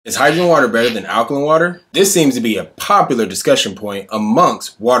Is hydrogen water better than alkaline water? This seems to be a popular discussion point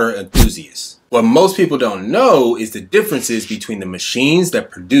amongst water enthusiasts. What most people don't know is the differences between the machines that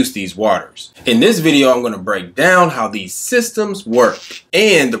produce these waters. In this video, I'm going to break down how these systems work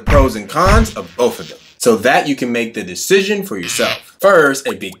and the pros and cons of both of them, so that you can make the decision for yourself. First,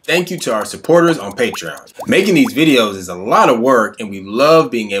 a big thank you to our supporters on Patreon. Making these videos is a lot of work and we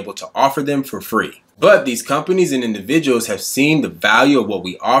love being able to offer them for free. But these companies and individuals have seen the value of what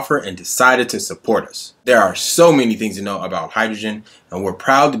we offer and decided to support us. There are so many things to know about hydrogen, and we're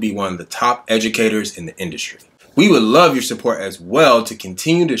proud to be one of the top educators in the industry. We would love your support as well to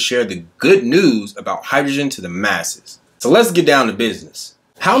continue to share the good news about hydrogen to the masses. So let's get down to business.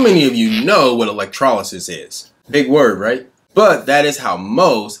 How many of you know what electrolysis is? Big word, right? But that is how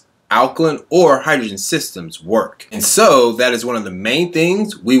most alkaline or hydrogen systems work. And so that is one of the main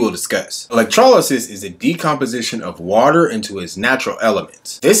things we will discuss. Electrolysis is a decomposition of water into its natural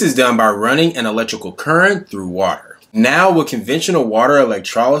elements. This is done by running an electrical current through water. Now, with conventional water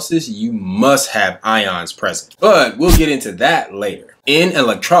electrolysis, you must have ions present, but we'll get into that later. In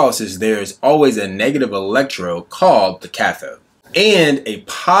electrolysis, there is always a negative electrode called the cathode and a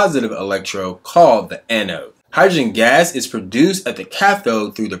positive electrode called the anode. Hydrogen gas is produced at the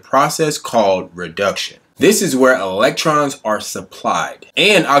cathode through the process called reduction. This is where electrons are supplied.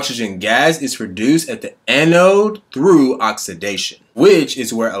 And oxygen gas is produced at the anode through oxidation, which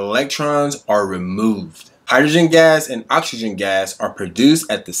is where electrons are removed. Hydrogen gas and oxygen gas are produced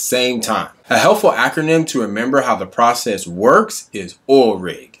at the same time. A helpful acronym to remember how the process works is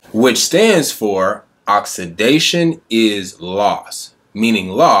OILRIG, which stands for oxidation is loss, meaning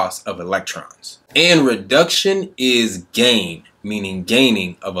loss of electrons. And reduction is gain, meaning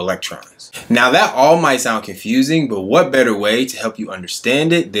gaining of electrons. Now that all might sound confusing, but what better way to help you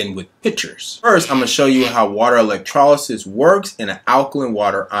understand it than with pictures? First, I'm going to show you how water electrolysis works in an alkaline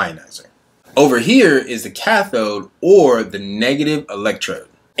water ionizer. Over here is the cathode or the negative electrode.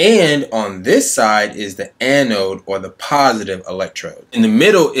 And on this side is the anode or the positive electrode. In the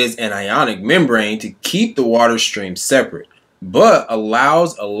middle is an ionic membrane to keep the water stream separate, but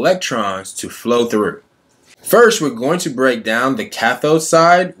allows electrons to flow through. First, we're going to break down the cathode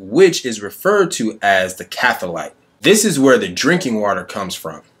side, which is referred to as the catholyte. This is where the drinking water comes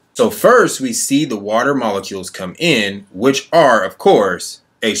from. So first, we see the water molecules come in, which are, of course,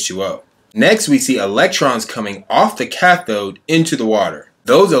 H2O. Next, we see electrons coming off the cathode into the water.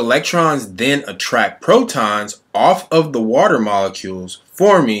 Those electrons then attract protons off of the water molecules,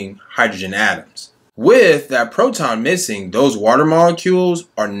 forming hydrogen atoms. With that proton missing, those water molecules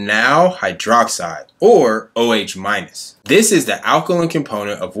are now hydroxide or OH-. This is the alkaline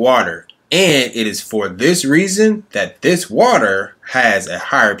component of water, and it is for this reason that this water has a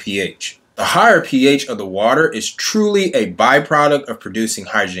higher pH. The higher pH of the water is truly a byproduct of producing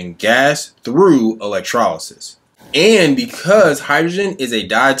hydrogen gas through electrolysis. And because hydrogen is a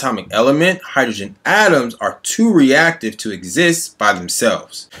diatomic element, hydrogen atoms are too reactive to exist by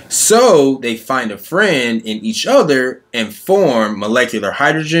themselves. So they find a friend in each other and form molecular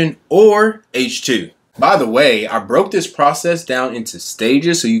hydrogen or H2. By the way, I broke this process down into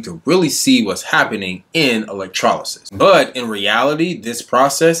stages so you can really see what's happening in electrolysis. But in reality, this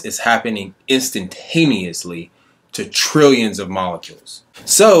process is happening instantaneously to trillions of molecules.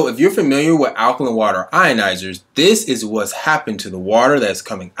 So if you're familiar with alkaline water ionizers, this is what's happened to the water that's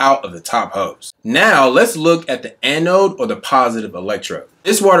coming out of the top hose. Now let's look at the anode or the positive electrode.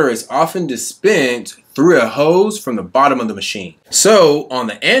 This water is often dispensed through a hose from the bottom of the machine. So on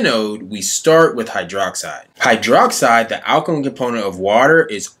the anode, we start with hydroxide. Hydroxide, the alkaline component of water,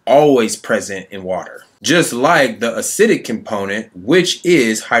 is always present in water, just like the acidic component, which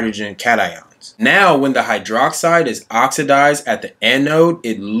is hydrogen cation. Now, when the hydroxide is oxidized at the anode,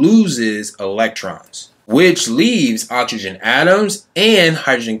 it loses electrons, which leaves oxygen atoms and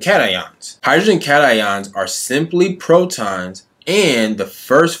hydrogen cations. Hydrogen cations are simply protons and the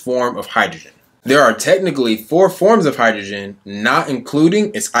first form of hydrogen. There are technically 4 forms of hydrogen, not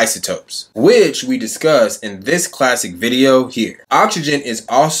including its isotopes, which we discuss in this classic video here. Oxygen is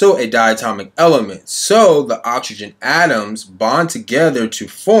also a diatomic element, so the oxygen atoms bond together to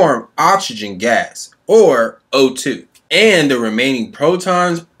form oxygen gas, or O2. And the remaining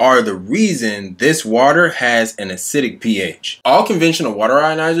protons are the reason this water has an acidic pH. All conventional water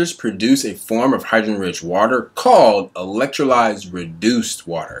ionizers produce a form of hydrogen-rich water called electrolyzed reduced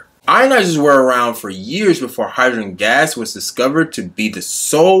water. Ionizers were around for years before hydrogen gas was discovered to be the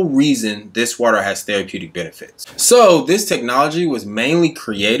sole reason this water has therapeutic benefits. So this technology was mainly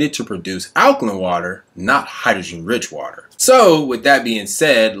created to produce alkaline water, not hydrogen-rich water. So with that being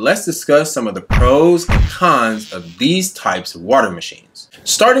said, let's discuss some of the pros and cons of these types of water machines.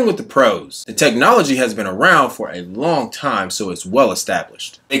 Starting with the pros, the technology has been around for a long time, so it's well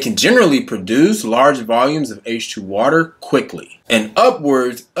established. They can generally produce large volumes of H2 water quickly, and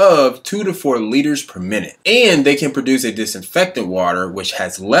upwards of 2 to 4 liters per minute. And they can produce a disinfectant water which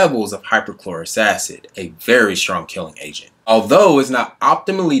has levels of hypochlorous acid, a very strong killing agent, although it's not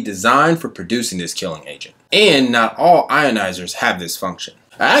optimally designed for producing this killing agent. And not all ionizers have this function.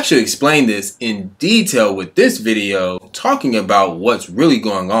 I actually explained this in detail with this video, talking about what's really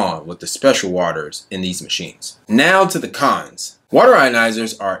going on with the special waters in these machines. Now to the cons. Water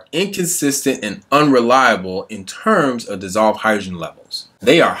ionizers are inconsistent and unreliable in terms of dissolved hydrogen levels.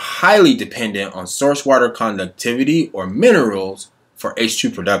 They are highly dependent on source water conductivity or minerals for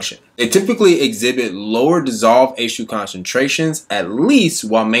H2 production. They typically exhibit lower dissolved H2 concentrations, at least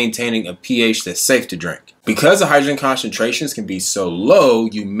while maintaining a pH that's safe to drink. Because the hydrogen concentrations can be so low,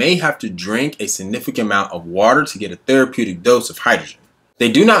 you may have to drink a significant amount of water to get a therapeutic dose of hydrogen.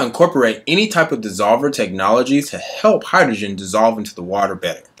 They do not incorporate any type of dissolver technology to help hydrogen dissolve into the water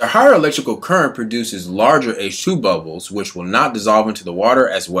better. The higher electrical current produces larger H2 bubbles, which will not dissolve into the water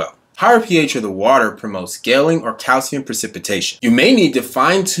as well. Higher pH of the water promotes scaling or calcium precipitation. You may need to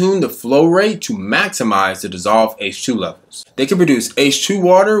fine-tune the flow rate to maximize the dissolved H2 levels. They can produce H2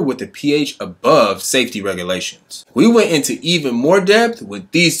 water with a pH above safety regulations. We went into even more depth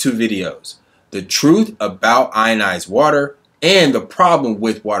with these two videos: the truth about ionized water and the problem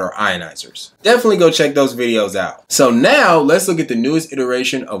with water ionizers. Definitely go check those videos out. So now let's look at the newest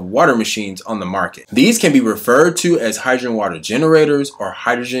iteration of water machines on the market. These can be referred to as hydrogen water generators or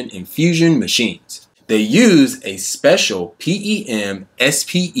hydrogen infusion machines. They use a special PEM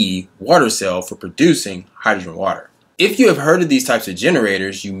SPE water cell for producing hydrogen water. If you have heard of these types of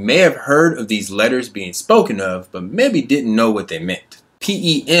generators, you may have heard of these letters being spoken of, but maybe didn't know what they meant.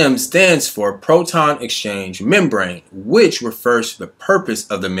 PEM stands for proton exchange membrane, which refers to the purpose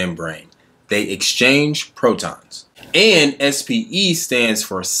of the membrane. They exchange protons. And SPE stands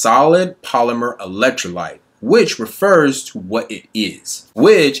for solid polymer electrolyte, which refers to what it is,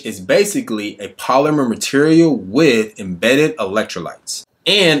 which is basically a polymer material with embedded electrolytes,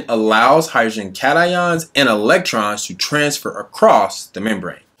 and allows hydrogen cations and electrons to transfer across the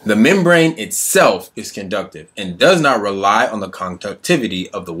membrane. The membrane itself is conductive and does not rely on the conductivity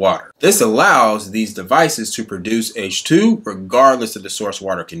of the water. This allows these devices to produce H2 regardless of the source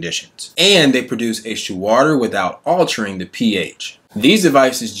water conditions. And they produce H2 water without altering the pH. These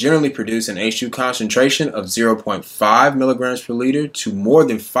devices generally produce an H2 concentration of 0.5 milligrams per liter to more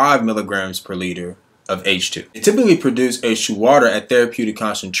than 5 milligrams per liter of H2. They typically produce H2 water at therapeutic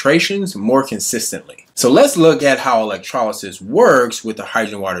concentrations more consistently. So let's look at how electrolysis works with a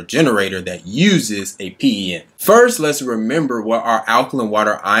hydrogen water generator that uses a PEM. First, let's remember what our alkaline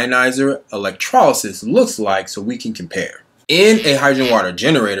water ionizer electrolysis looks like so we can compare. In a hydrogen water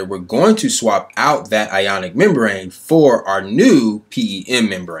generator, we're going to swap out that ionic membrane for our new PEM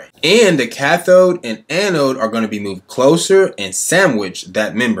membrane. And the cathode and anode are going to be moved closer and sandwich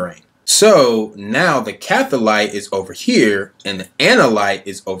that membrane. So now the catholyte is over here and the anolyte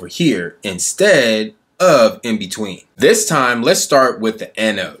is over here instead of in between. This time, let's start with the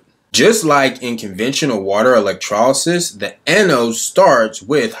anode. Just like in conventional water electrolysis, the anode starts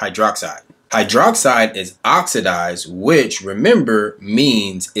with hydroxide. Hydroxide is oxidized, which, remember,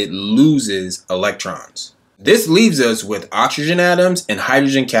 means it loses electrons. This leaves us with oxygen atoms and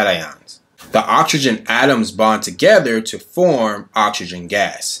hydrogen cations. The oxygen atoms bond together to form oxygen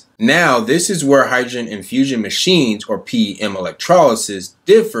gas. Now, this is where hydrogen infusion machines or PEM electrolysis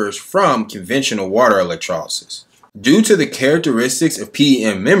differs from conventional water electrolysis. Due to the characteristics of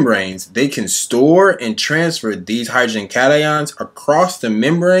PEM membranes, they can store and transfer these hydrogen cations across the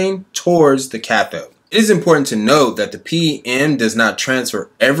membrane towards the cathode. It is important to note that the PEM does not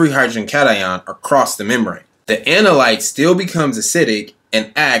transfer every hydrogen cation across the membrane. The anolyte still becomes acidic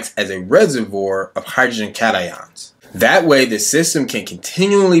and acts as a reservoir of hydrogen cations. That way, the system can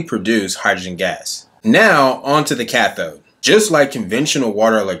continually produce hydrogen gas. Now, onto the cathode. Just like conventional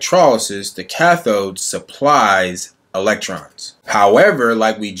water electrolysis, the cathode supplies electrons. However,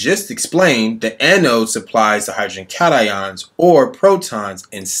 like we just explained, the anode supplies the hydrogen cations or protons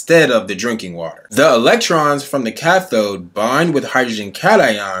instead of the drinking water. The electrons from the cathode bind with hydrogen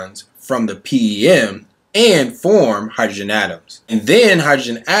cations from the PEM and form hydrogen atoms. And then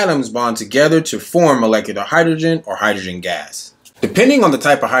hydrogen atoms bond together to form molecular hydrogen or hydrogen gas. Depending on the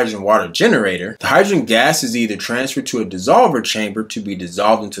type of hydrogen water generator, the hydrogen gas is either transferred to a dissolver chamber to be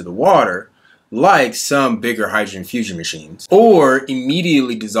dissolved into the water, like some bigger hydrogen fusion machines, or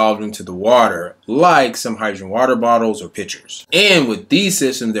immediately dissolved into the water, like some hydrogen water bottles or pitchers. And with these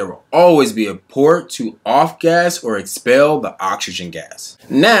systems, there will always be a port to off-gas or expel the oxygen gas.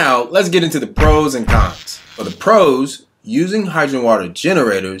 Now, let's get into the pros and cons. For the pros, using hydrogen water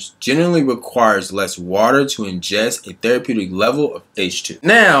generators generally requires less water to ingest a therapeutic level of H2.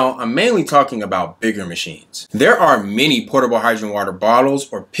 Now, I'm mainly talking about bigger machines. There are many portable hydrogen water bottles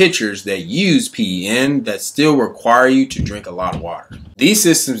or pitchers that use PEM that still require you to drink a lot of water. These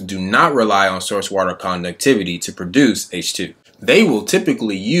systems do not rely on source water conductivity to produce H2. They will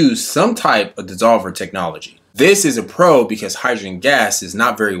typically use some type of dissolver technology. This is a pro because hydrogen gas is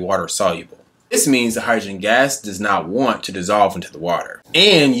not very water soluble. This means the hydrogen gas does not want to dissolve into the water.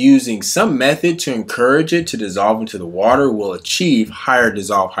 And using some method to encourage it to dissolve into the water will achieve higher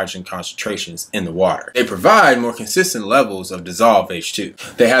dissolved hydrogen concentrations in the water. They provide more consistent levels of dissolved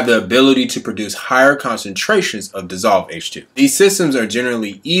H2. They have the ability to produce higher concentrations of dissolved H2. These systems are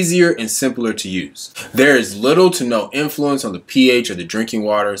generally easier and simpler to use. There is little to no influence on the pH of the drinking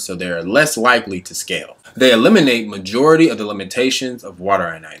water, so they are less likely to scale. They eliminate majority of the limitations of water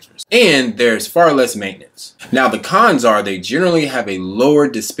ionizers, and there's far less maintenance. Now the cons are they generally have a lower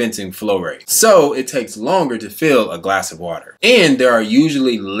dispensing flow rate, so it takes longer to fill a glass of water. And there are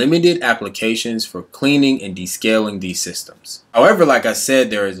usually limited applications for cleaning and descaling these systems. However, like I said,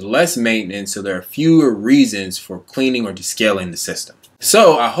 there is less maintenance, so there are fewer reasons for cleaning or descaling the system.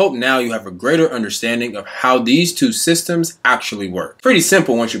 So I hope now you have a greater understanding of how these two systems actually work. Pretty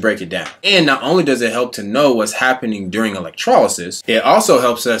simple once you break it down. And not only does it help to know what's happening during electrolysis, it also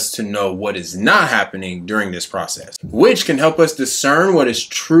helps us to know what is not happening during this process, which can help us discern what is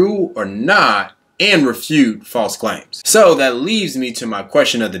true or not and refute false claims. So that leaves me to my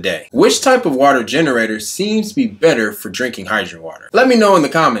question of the day. Which type of water generator seems to be better for drinking hydrogen water? Let me know in the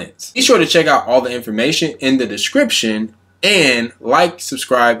comments. Be sure to check out all the information in the description and like,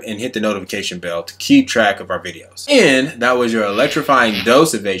 subscribe, and hit the notification bell to keep track of our videos. And that was your electrifying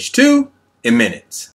dose of H2 in minutes.